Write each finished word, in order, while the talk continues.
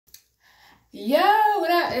Yo,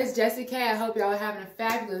 what up? It's Jessie K. I hope y'all are having a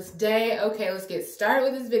fabulous day. Okay, let's get started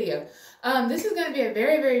with this video. This is going to be a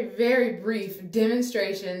very brief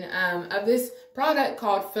demonstration of this product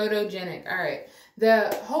called Photogenic. All right,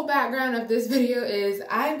 the whole background of this video is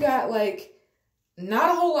I've got like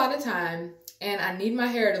not a whole lot of time and I need my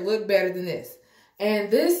hair to look better than this.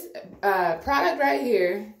 And this product right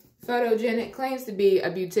here, Photogenic, claims to be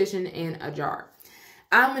a beautician in a jar.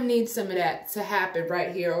 I'm going to need some of that to happen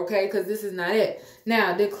right here, okay? Because this is not it.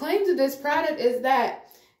 Now, the claim to this product is that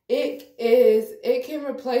it can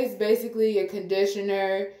replace basically a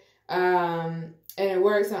conditioner, and it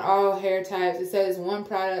works on all hair types. It says one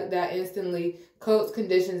product that instantly coats,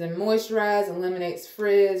 conditions, and moisturize, eliminates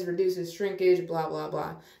frizz, reduces shrinkage, blah, blah,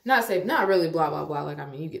 blah. Not safe, not really blah, blah, blah. Like, I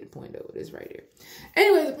mean, you get the point though. It is right here.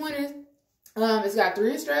 Anyway, the point is, it's got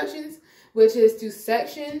 3 instructions, which is to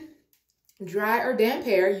section dry or damp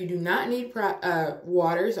hair. You do not need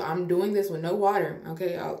water, so I'm doing this with no water,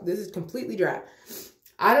 okay? This is completely dry.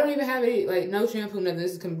 I don't even have any, like, no shampoo, nothing.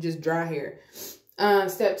 This is just dry hair.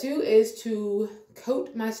 Step 2 is to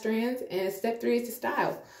coat my strands, and step 3 is to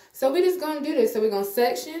style. So we're just gonna do this. So we're gonna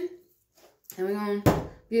section, and we're gonna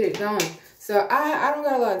get it going. So I don't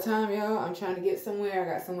got a lot of time, y'all. I'm trying to get somewhere.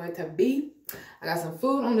 I got somewhere to be. I got some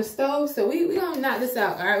food on the stove, so we gonna knock this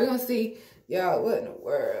out, all right? We're gonna see. Y'all, what in the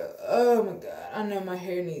world? Oh my God. I know my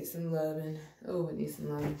hair needs some loving. Oh, it needs some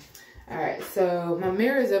loving. All right, so my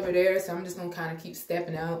mirror is over there, so I'm just going to kind of keep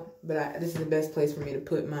stepping out. But this is the best place for me to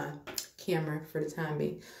put my camera for the time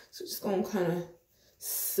being. So just going to kind of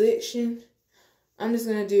section. I'm just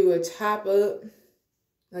going to do a top up,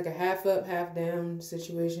 like a half up, half down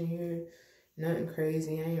situation here. Nothing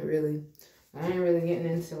crazy. I ain't really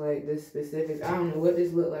getting into like the specifics. I don't know what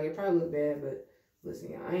this look like. It probably look bad, but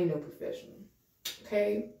listen, y'all, I ain't no professional,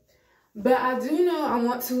 okay? But I do know I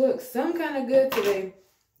want to look some kind of good today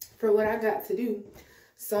for what I got to do.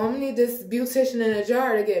 So I'm gonna need this beautician in a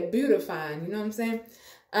jar to get beautifying, you know what I'm saying?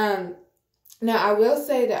 Now, I will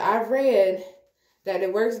say that I've read that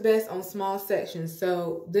it works best on small sections.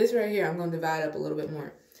 So this right here, I'm gonna divide up a little bit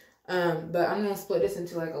more. But I'm gonna split this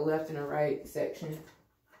into like a left and a right section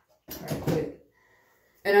right quick.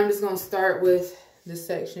 And I'm just gonna start with the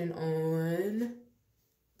section on...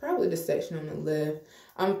 probably the section on the left.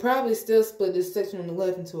 I'm probably still split this section on the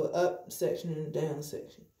left into an up section and a down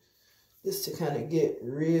section. Just to kind of get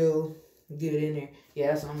real good in there. Yeah,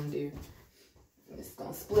 that's what I'm going to do. I'm just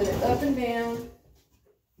going to split it up and down.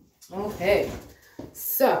 Okay.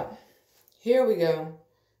 So, here we go.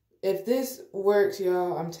 If this works,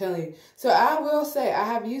 y'all, I'm telling you. So, I will say, I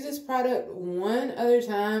have used this product one other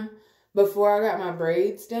time before I got my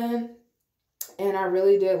braids done. And I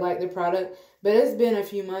really did like the product. But it's been a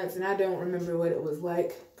few months and I don't remember what it was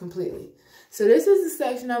like completely. So this is the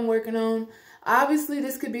section I'm working on. Obviously,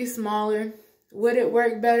 this could be smaller. Would it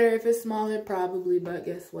work better if it's smaller? Probably. But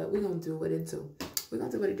guess what? We're going to do what it do. We're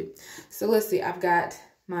going to do what it do. So let's see. I've got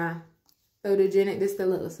my Photogenic. This still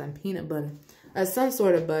looks like peanut butter. Or some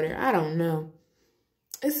sort of butter. I don't know.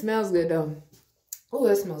 It smells good though. Oh,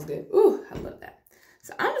 it smells good. Ooh, I love that.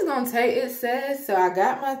 So I'm just going to take, it says, so I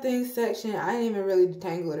got my thing section. I didn't even really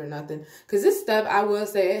detangle it or nothing. Because this stuff, I will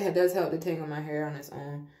say, it does help detangle my hair on its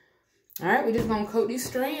own. All right, we're just going to coat these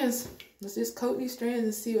strands. Let's just coat these strands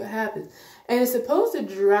and see what happens. And it's supposed to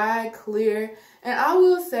dry clear. And I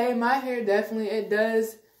will say, my hair definitely, it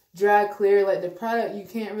does dry clear. Like the product, you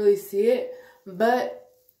can't really see it. But,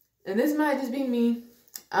 and this might just be me.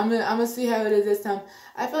 I'm gonna see how it is this time.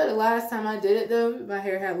 I feel like the last time I did it, though, my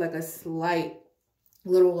hair had like a slight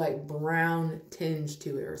little like brown tinge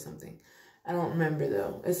to it or something. I don't remember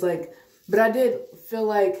though. It's like, but I did feel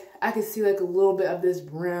like I could see like a little bit of this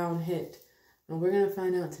brown hint. And we're going to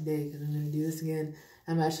find out today because I'm going to do this again.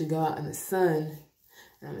 I'm actually go out in the sun and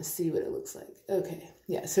I'm going to see what it looks like. Okay.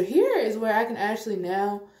 Yeah. So here is where I can actually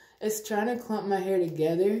now, it's trying to clump my hair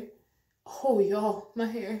together. Oh, y'all, my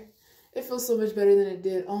hair. It feels so much better than it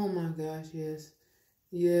did. Oh my gosh. Yes.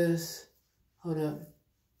 Yes. Hold up.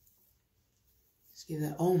 Give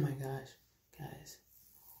that. Oh my gosh, guys.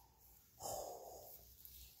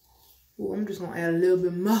 Ooh, I'm just gonna add a little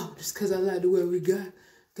bit more just because I like the way we got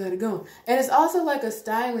it going. And it's also like a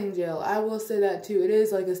styling gel. I will say that too. It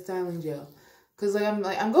is like a styling gel. Cause I'm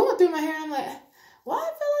going through my hair. I'm like, why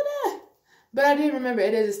I feel like that? But I did remember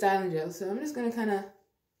it is a styling gel. So I'm just gonna kind of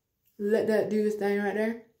let that do its thing right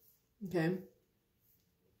there. Okay.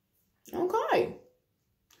 Okay.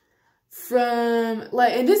 From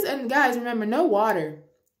like, and guys, remember, no water.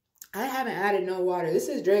 I haven't added no water. This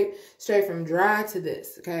is straight from dry to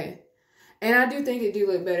this, okay? And I do think it do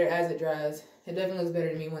look better as it dries. It definitely looks better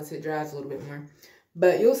to me once it dries a little bit more.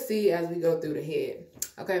 but you'll see as we go through the head.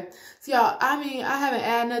 Okay, so y'all, I mean, I haven't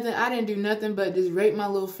added nothing. I didn't do nothing but just rake my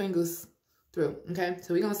little fingers through. Okay,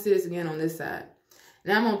 so we're gonna see this again on this side.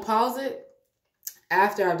 Now I'm gonna pause it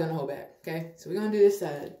after I've done the whole back. Okay, so we're gonna do this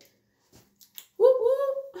side. Whoop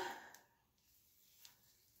whoop.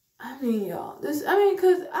 I mean, y'all, cause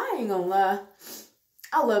I ain't gonna lie,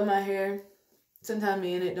 I love my hair. Sometimes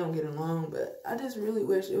me and it don't get along, but I just really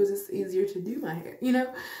wish it was just easier to do my hair. You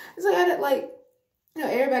know, it's like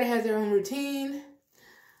everybody has their own routine.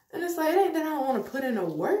 And it's like, it ain't that I don't want to put in the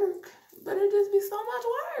work, but it just be so much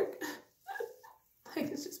work.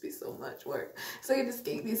 Like, it just be so much work. So it just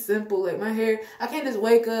can't be simple. Like, my hair, I can't just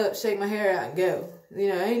wake up, shake my hair out, and go. You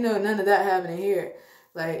know, ain't none of that happening here.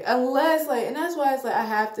 Like, unless, like, and that's why it's like I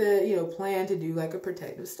have to, plan to do, like, a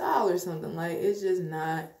protective style or something. Like, it's just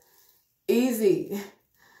not easy.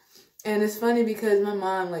 And it's funny because my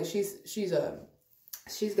mom, like, she's got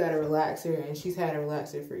a relaxer, and she's had a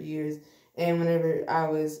relaxer for years. And whenever I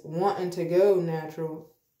was wanting to go natural,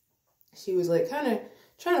 she was like kind of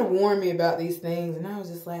trying to warn me about these things. And I was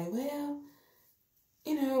just like, well,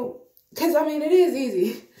 because I mean, it is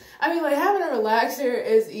easy. I mean, like, having a relaxer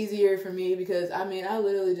is easier for me because I mean, I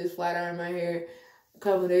literally just flat iron my hair a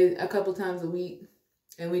couple times a week,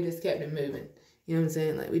 and we just kept it moving. You know what I'm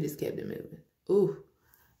saying? Like, we just kept it moving. Ooh,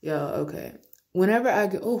 y'all, okay. Whenever I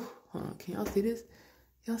go, oh, hold on, can y'all see this?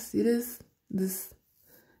 Y'all see this?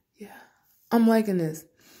 Yeah. I'm liking this.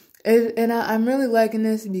 And I'm really liking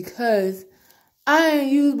this because I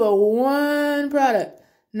ain't used but one product.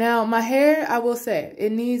 Now, my hair, I will say,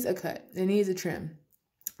 it needs a cut. It needs a trim.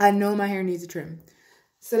 I know my hair needs a trim.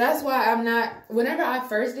 So that's why whenever I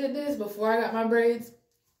first did this, before I got my braids,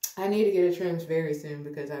 I need to get a trim very soon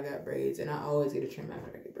because I got braids. And I always get a trim after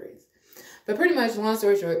I get braids. But pretty much, long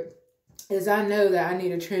story short, is I know that I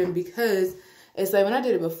need a trim because it's like when I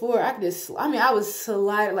did it before, I was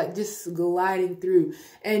just gliding through.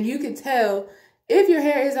 And you could tell if your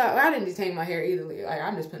hair is out. I didn't detangle my hair either. Like,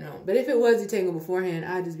 I'm just putting it on. But if it was detangled beforehand,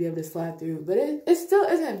 I'd just be able to slide through. But it still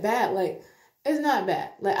isn't bad. Like, it's not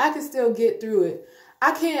bad. Like, I can still get through it.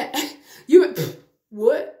 I can't.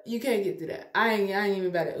 What? You can't get through that. I ain't even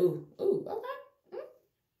about it. Ooh, okay.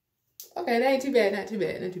 Okay, that ain't too bad. Not too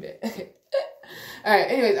bad. Okay. All right.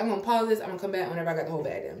 Anyways, I'm going to pause this. I'm going to come back whenever I got the whole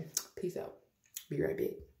bag done. Peace out. Be right back.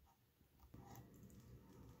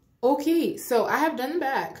 Okay, so I have done the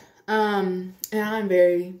back. And I'm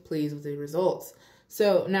very pleased with the results.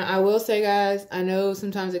 So now I will say, guys, I know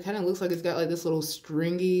sometimes it kind of looks like it's got like this little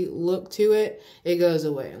stringy look to it. It goes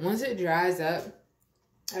away. Once it dries up,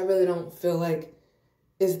 I really don't feel like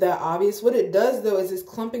it's that obvious. What it does though is it's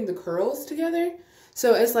clumping the curls together.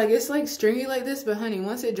 So it's like stringy like this, but honey,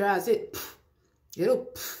 once it dries, it'll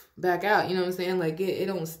back out. You know what I'm saying? Like it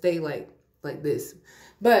don't stay like this.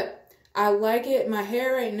 But I like it. My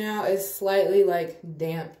hair right now is slightly like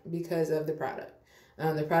damp because of the product.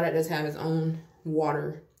 The product does have its own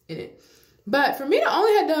water in it. But for me to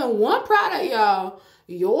only have done one product, y'all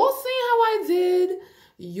seen how I did.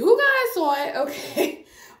 You guys saw it, okay?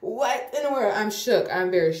 What in the world? I'm shook. I'm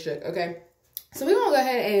very shook, okay? So we're going to go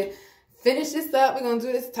ahead and finish this up. We're going to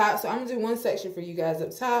do this top. So I'm going to do one section for you guys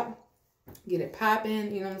up top. Get it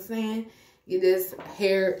popping, you know what I'm saying? Get this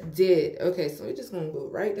hair did. Okay, so we're just going to go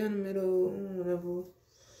right down the middle. Whatever.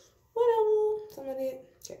 Something like that.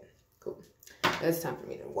 Okay, cool. It's time for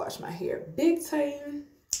me to wash my hair. Big time.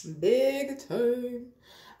 Big time.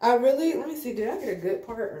 Let me see, did I get a good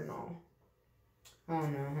part or no? Oh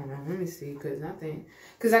no, hold on. Let me see, because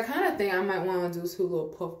I kind of think I might want to do 2 little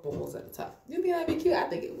puff balls at the top. You think that'd be cute? I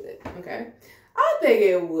think it would, okay? I think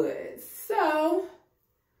it would. So,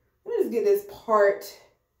 let me just get this part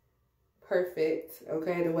perfect,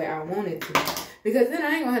 okay, the way I want it to. Because then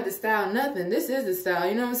I ain't going to have to style nothing. This is the style,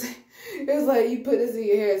 you know what I'm saying? It's like you put this in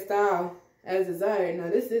your hairstyle as desired. No,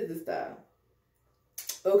 this is the style.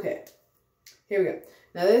 Okay, here we go.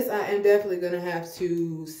 Now this I am definitely going to have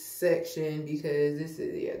to section because this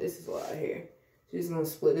is a lot of hair. So just going to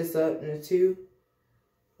split this up into 2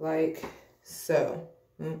 like so.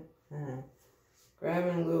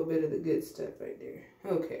 Grabbing a little bit of the good stuff right there.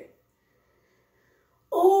 Okay.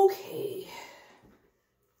 Okay.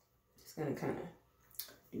 Just going to kind of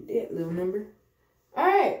do that little number. All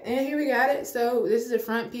right, and here we got it. So this is the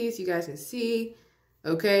front piece. You guys can see.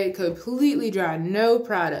 Okay, completely dry, no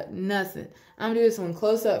product, nothing. I'm gonna do this one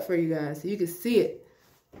close up for you guys so you can see it.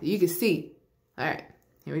 You can see. All right,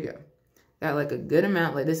 here we go. Got like a good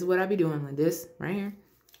amount. Like this is what I be doing, like this right here.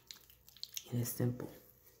 And it's simple.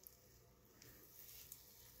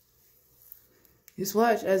 Just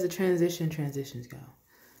watch as the transitions go.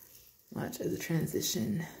 Watch as the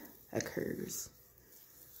transition occurs.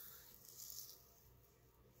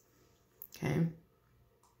 Okay.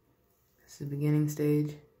 This is the beginning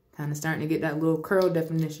stage. Kind of starting to get that little curl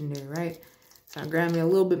definition there, right? So I grab me a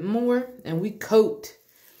little bit more and we coat.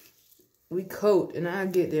 We coat and I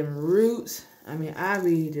get them roots. I mean, I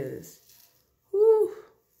really just, whoo.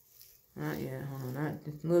 Not yet, hold on, not,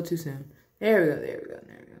 just a little too soon. There we go, there we go,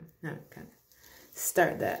 there we go. Now kind of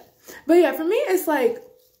start that. But yeah, for me, it's like,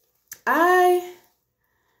 I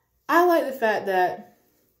like the fact that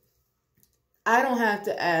I don't have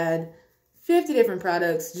to add 50 different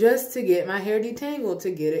products just to get my hair detangled,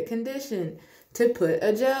 to get it conditioned, to put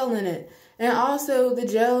a gel in it. And also the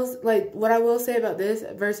gels, like what I will say about this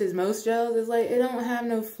versus most gels is like it don't have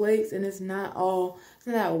no flakes and it's not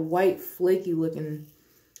that white flaky looking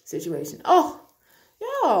situation. Oh,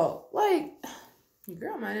 y'all, like your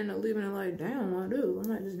girl might end up leaving it like, damn, I do. I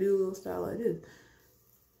might just do a little style like this.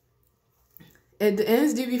 The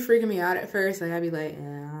ends do be freaking me out at first. Like I'd be like,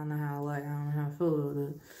 yeah, I don't know how I feel about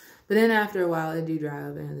it. But then after a while, it do dry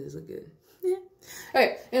up and it does look good. Yeah.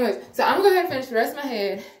 Okay, anyways, so I'm gonna go ahead and finish the rest of my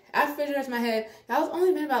head. After I finish the rest of my head, y'all, it's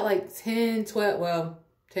only been about like 10, 12, well,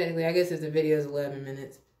 technically, I guess if the video is 11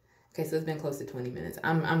 minutes. Okay, so it's been close to 20 minutes.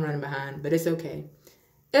 I'm running behind, but it's okay.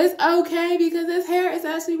 It's okay because this hair is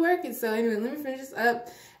actually working. So anyway, let me finish this up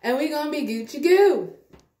and we're gonna be Gucci Goo.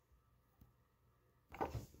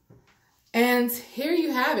 And here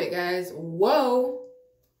you have it, guys. Whoa.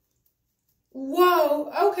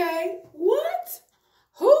 Whoa, okay. What?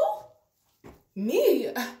 Who? Me?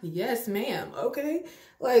 Yes, ma'am. Okay.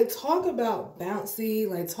 Like, talk about bouncy.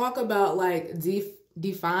 Like, talk about, like,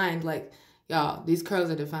 defined. Like, y'all, these curls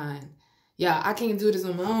are defined. Yeah, I can't do this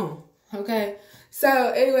on my own. Okay.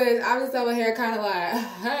 So, anyways, I'm just over here kind of like,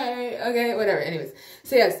 hey, okay, whatever. Anyways.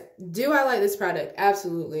 So, yes, do I like this product?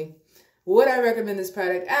 Absolutely. Would I recommend this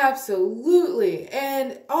product? Absolutely.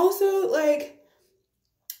 And also, like,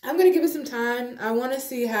 I'm going to give it some time. I want to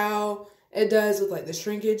see how it does with, like, the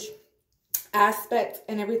shrinkage aspect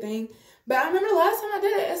and everything. But I remember the last time I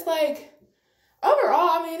did it, it's like, overall,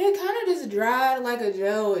 I mean, it kind of just dried like a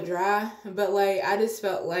gel would dry. But, like, I just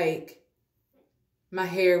felt like my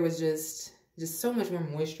hair was just so much more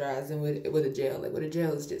moisturized than with a gel. Like, with a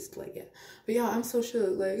gel, it's just like, yeah. But, y'all, I'm so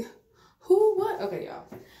shook. Like, who, what? Okay, y'all.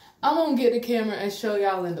 I'm going to get the camera and show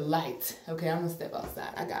y'all in the light. Okay, I'm going to step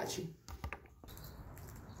outside. I got you.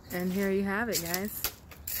 And here you have it, guys.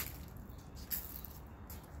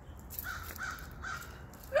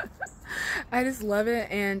 I just love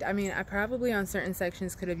it. And, I mean, I probably on certain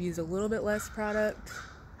sections could have used a little bit less product.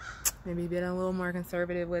 Maybe been a little more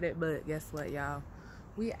conservative with it. But guess what, y'all?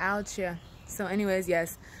 We out here. So, anyways,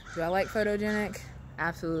 yes. Do I like Photogenic?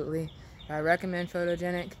 Absolutely. Do I recommend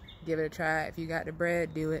Photogenic? Give it a try. If you got the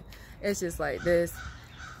bread, do it. It's just like this.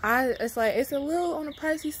 It's like, it's a little on the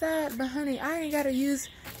pricey side, but honey, I ain't got to use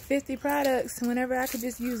 50 products whenever I could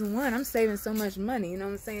just use one. I'm saving so much money, you know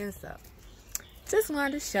what I'm saying? So, just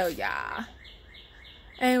wanted to show y'all.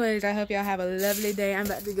 Anyways, I hope y'all have a lovely day. I'm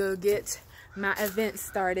about to go get my event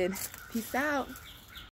started. Peace out.